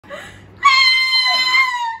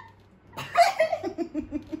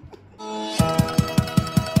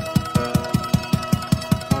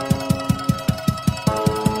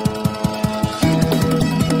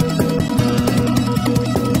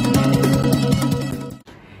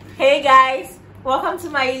guys, welcome to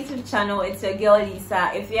my YouTube channel. It's your girl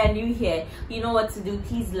Lisaa. If you are new here, you know what to do.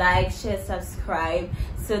 Please like, share, subscribe.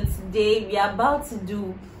 So today we are about to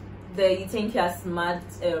do the You Think You Are Smart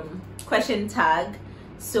question tag.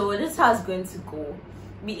 So this is how it's going to go.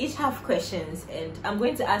 We each have questions and I'm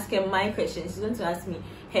going to ask her my questions. She's going to ask me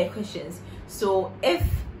her questions. So if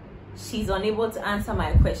she's unable to answer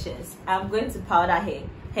my questions, I'm going to powder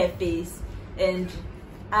her face, and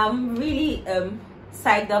I'm really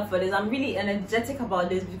psyched up for this. I'm really energetic about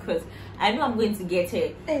this because I know I'm going to get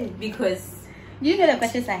her. Because you know the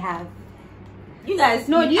questions I have. You guys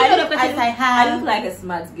know the questions I have. I look like a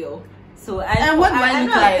smart girl. So what do I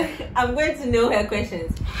look like? I'm going to know her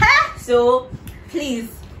questions. So please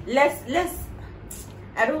let's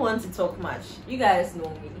I don't want to talk much. You guys know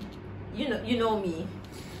me. You know me.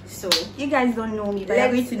 So you guys don't know me, but you're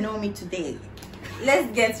going to know me today. Let's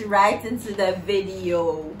get right into the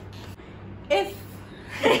video. If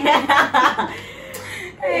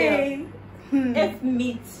if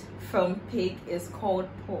meat from pig is called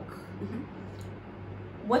pork,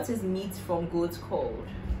 what is meat from goat called?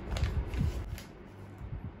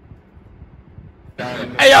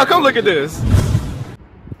 Hey y'all, come look at this.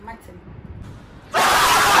 Mutton.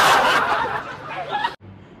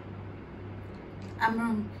 I'm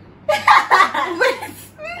wrong. Wait.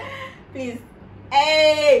 Please.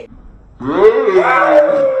 Hey.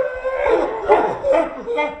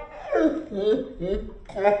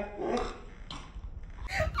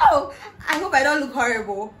 Oh, I hope I don't look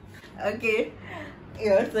horrible. Okay,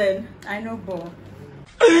 your turn. I know, Bo.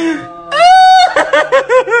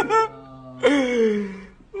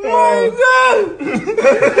 Oh God!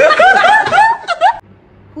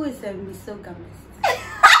 Who is a misogynist?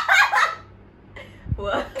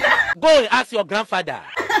 What? Go and ask your grandfather.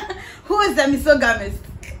 Who is a misogynist?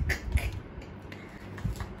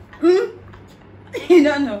 You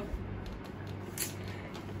don't know.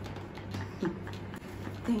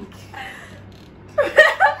 Think.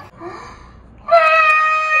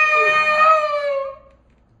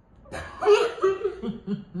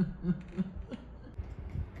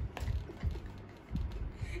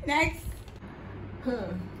 Next.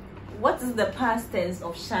 What is the past tense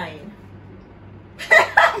of shine?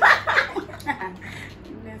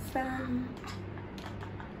 The sun.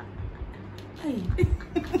 Hey.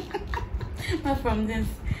 Not from this.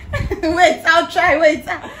 Wait, I'll try. Wait.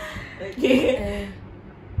 Okay.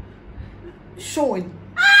 Showing.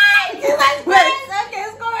 Wait. Okay,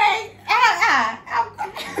 it's correct.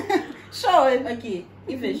 Showing. Okay,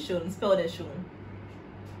 if it's shown, spell the shown.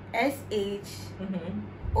 S-H-O-N-E.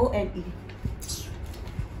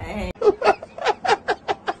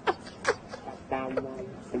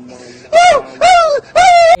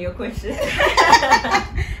 Your question.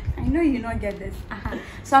 I know you not get this.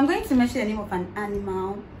 So I'm going to mention the name of an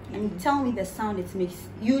animal and you tell me the sound it makes.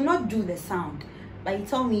 You will not do the sound, but you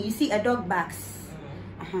tell me. You see a dog barks.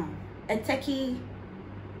 A turkey.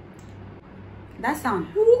 That sound.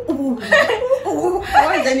 What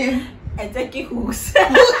is the name? A turkey hooks.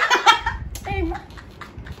 Hey, man.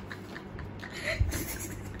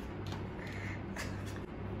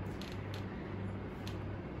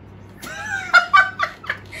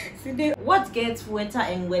 What gets wetter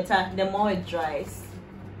and wetter the more it dries?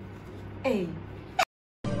 Hey.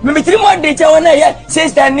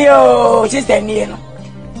 Sister Neo.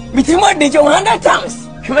 Mitri mo de 100 times.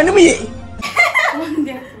 What gets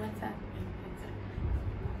wetter?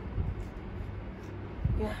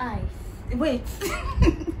 Your eyes. Wait.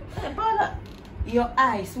 Your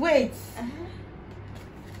eyes. Wait.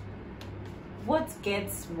 What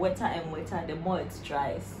gets wetter and wetter the more it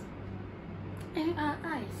dries? Our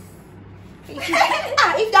eyes. If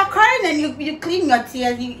you're crying and you clean your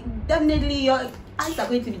tears, definitely your eyes are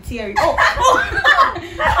going to be teary. Oh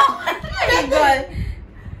my God.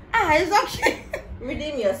 It's okay.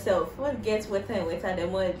 Redeem yourself. What gets wetter and wetter the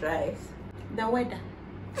more it dries? The weather.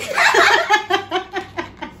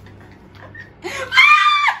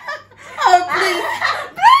 Oh please.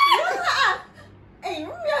 Hey,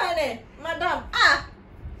 madam.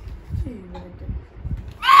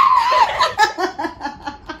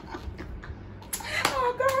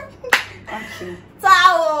 Oh God. Okay.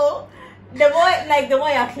 Towel. The more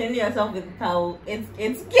you're cleaning yourself with the towel, it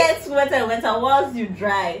gets wetter and wetter whilst you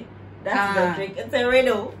dry. That's the trick. It's a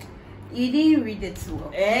riddle. You didn't read it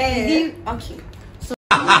well. Hey. Okay.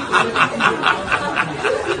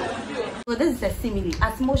 So this is a simile.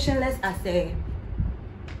 As motionless as a.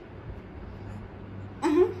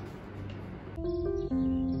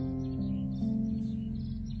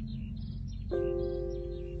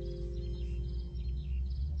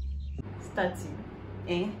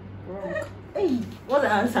 Statue. Wrong. Hey, what's the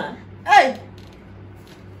answer? Hey!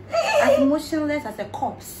 As motionless as a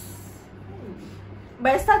corpse.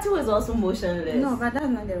 But a statue is also motionless. No, but that's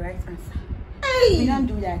not the right answer. Hey! We don't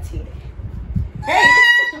do that here. Hey!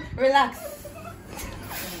 Relax.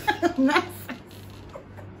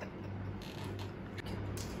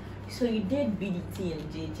 So you did BDT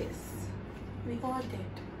and JHS. We all did.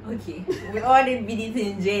 Okay, we all did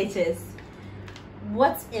BDT and JHS.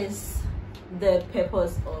 What is the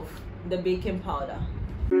purpose of the baking powder?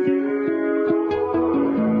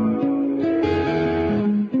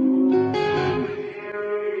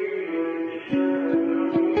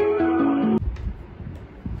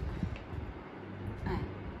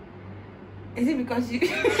 Is it because you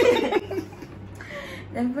the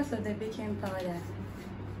purpose of the baking powder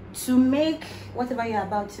to make whatever you're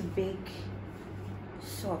about to bake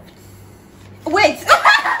soft. Wait!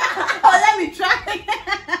 Oh, let me try.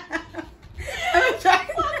 Let me try.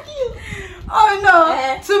 Fuck you. Oh no!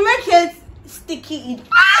 To make it sticky.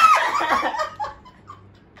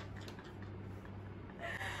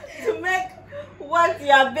 To make what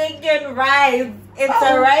you're baking rise. It's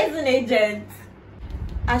a rising agent.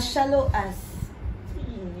 As shallow as.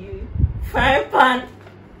 Frying pan.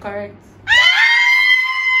 Correct.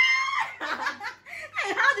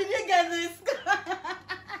 How did you get this?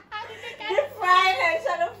 Deep frying and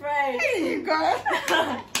shallow frying.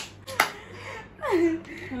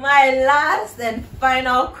 My last and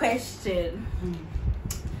final question.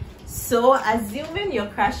 So, assuming your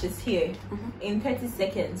crush is here, in 30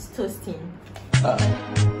 seconds, toast him.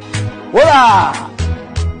 Hola!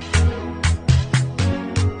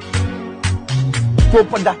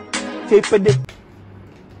 Popada. Fepede.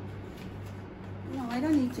 No, I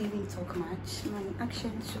don't need to even talk much. My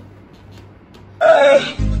action show.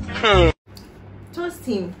 Toast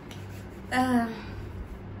him. I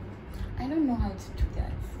don't know how to do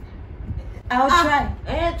that. I'll try.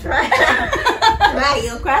 Yeah, try. Right,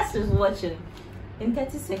 your crush is watching. In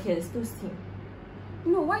 30 seconds, toast him.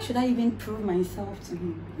 No, why should I even prove myself to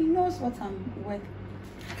him? He knows what I'm worth.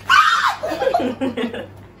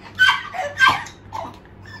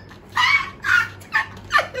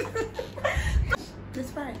 It's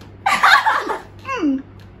fine.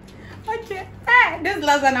 Okay. Hey, this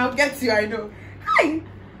last one I'll get to you, I know. Hi.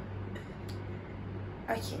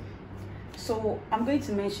 Okay. So I'm going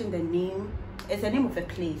to mention the name. It's the name of a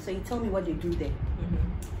place. So you tell me what they do there.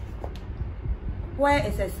 Where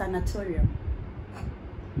is a sanatorium?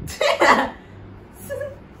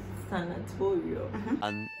 Sanatorium.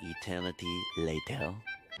 An eternity later.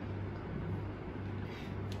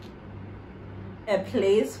 A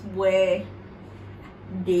place where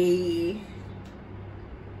they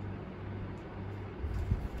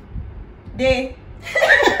A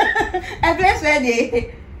place where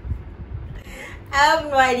they. I have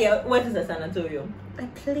no idea what is a sanatorium. A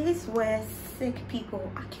place where sick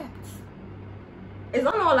people are kept. It's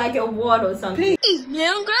not like a ward or something. Please.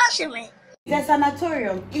 It's a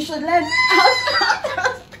sanatorium. You should learn how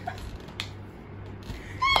to.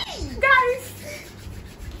 Guys,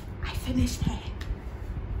 I finished her.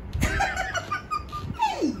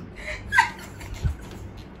 Hey.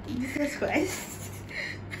 Jesus Christ.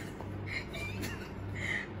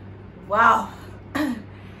 Wow.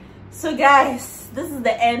 So guys, this is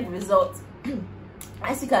the end result.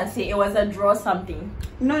 As you can see, it was a draw something.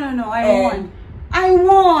 No, I won. I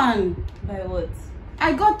won. By what?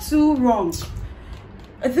 I got 2 wrong. 3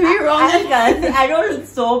 wrong. I don't look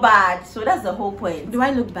so bad. So that's the whole point. Do I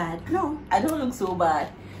look bad? No. I don't look so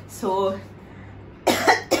bad. So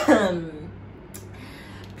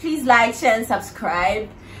please like, share, and subscribe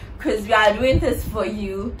because we are doing this for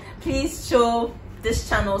you. Please show this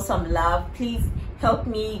channel some love. Please help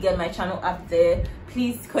me get my channel up there.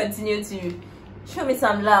 Please continue to show me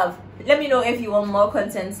some love. Let me know if you want more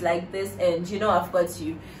content like this, and you know I've got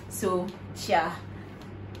you. So yeah,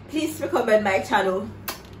 please recommend my channel.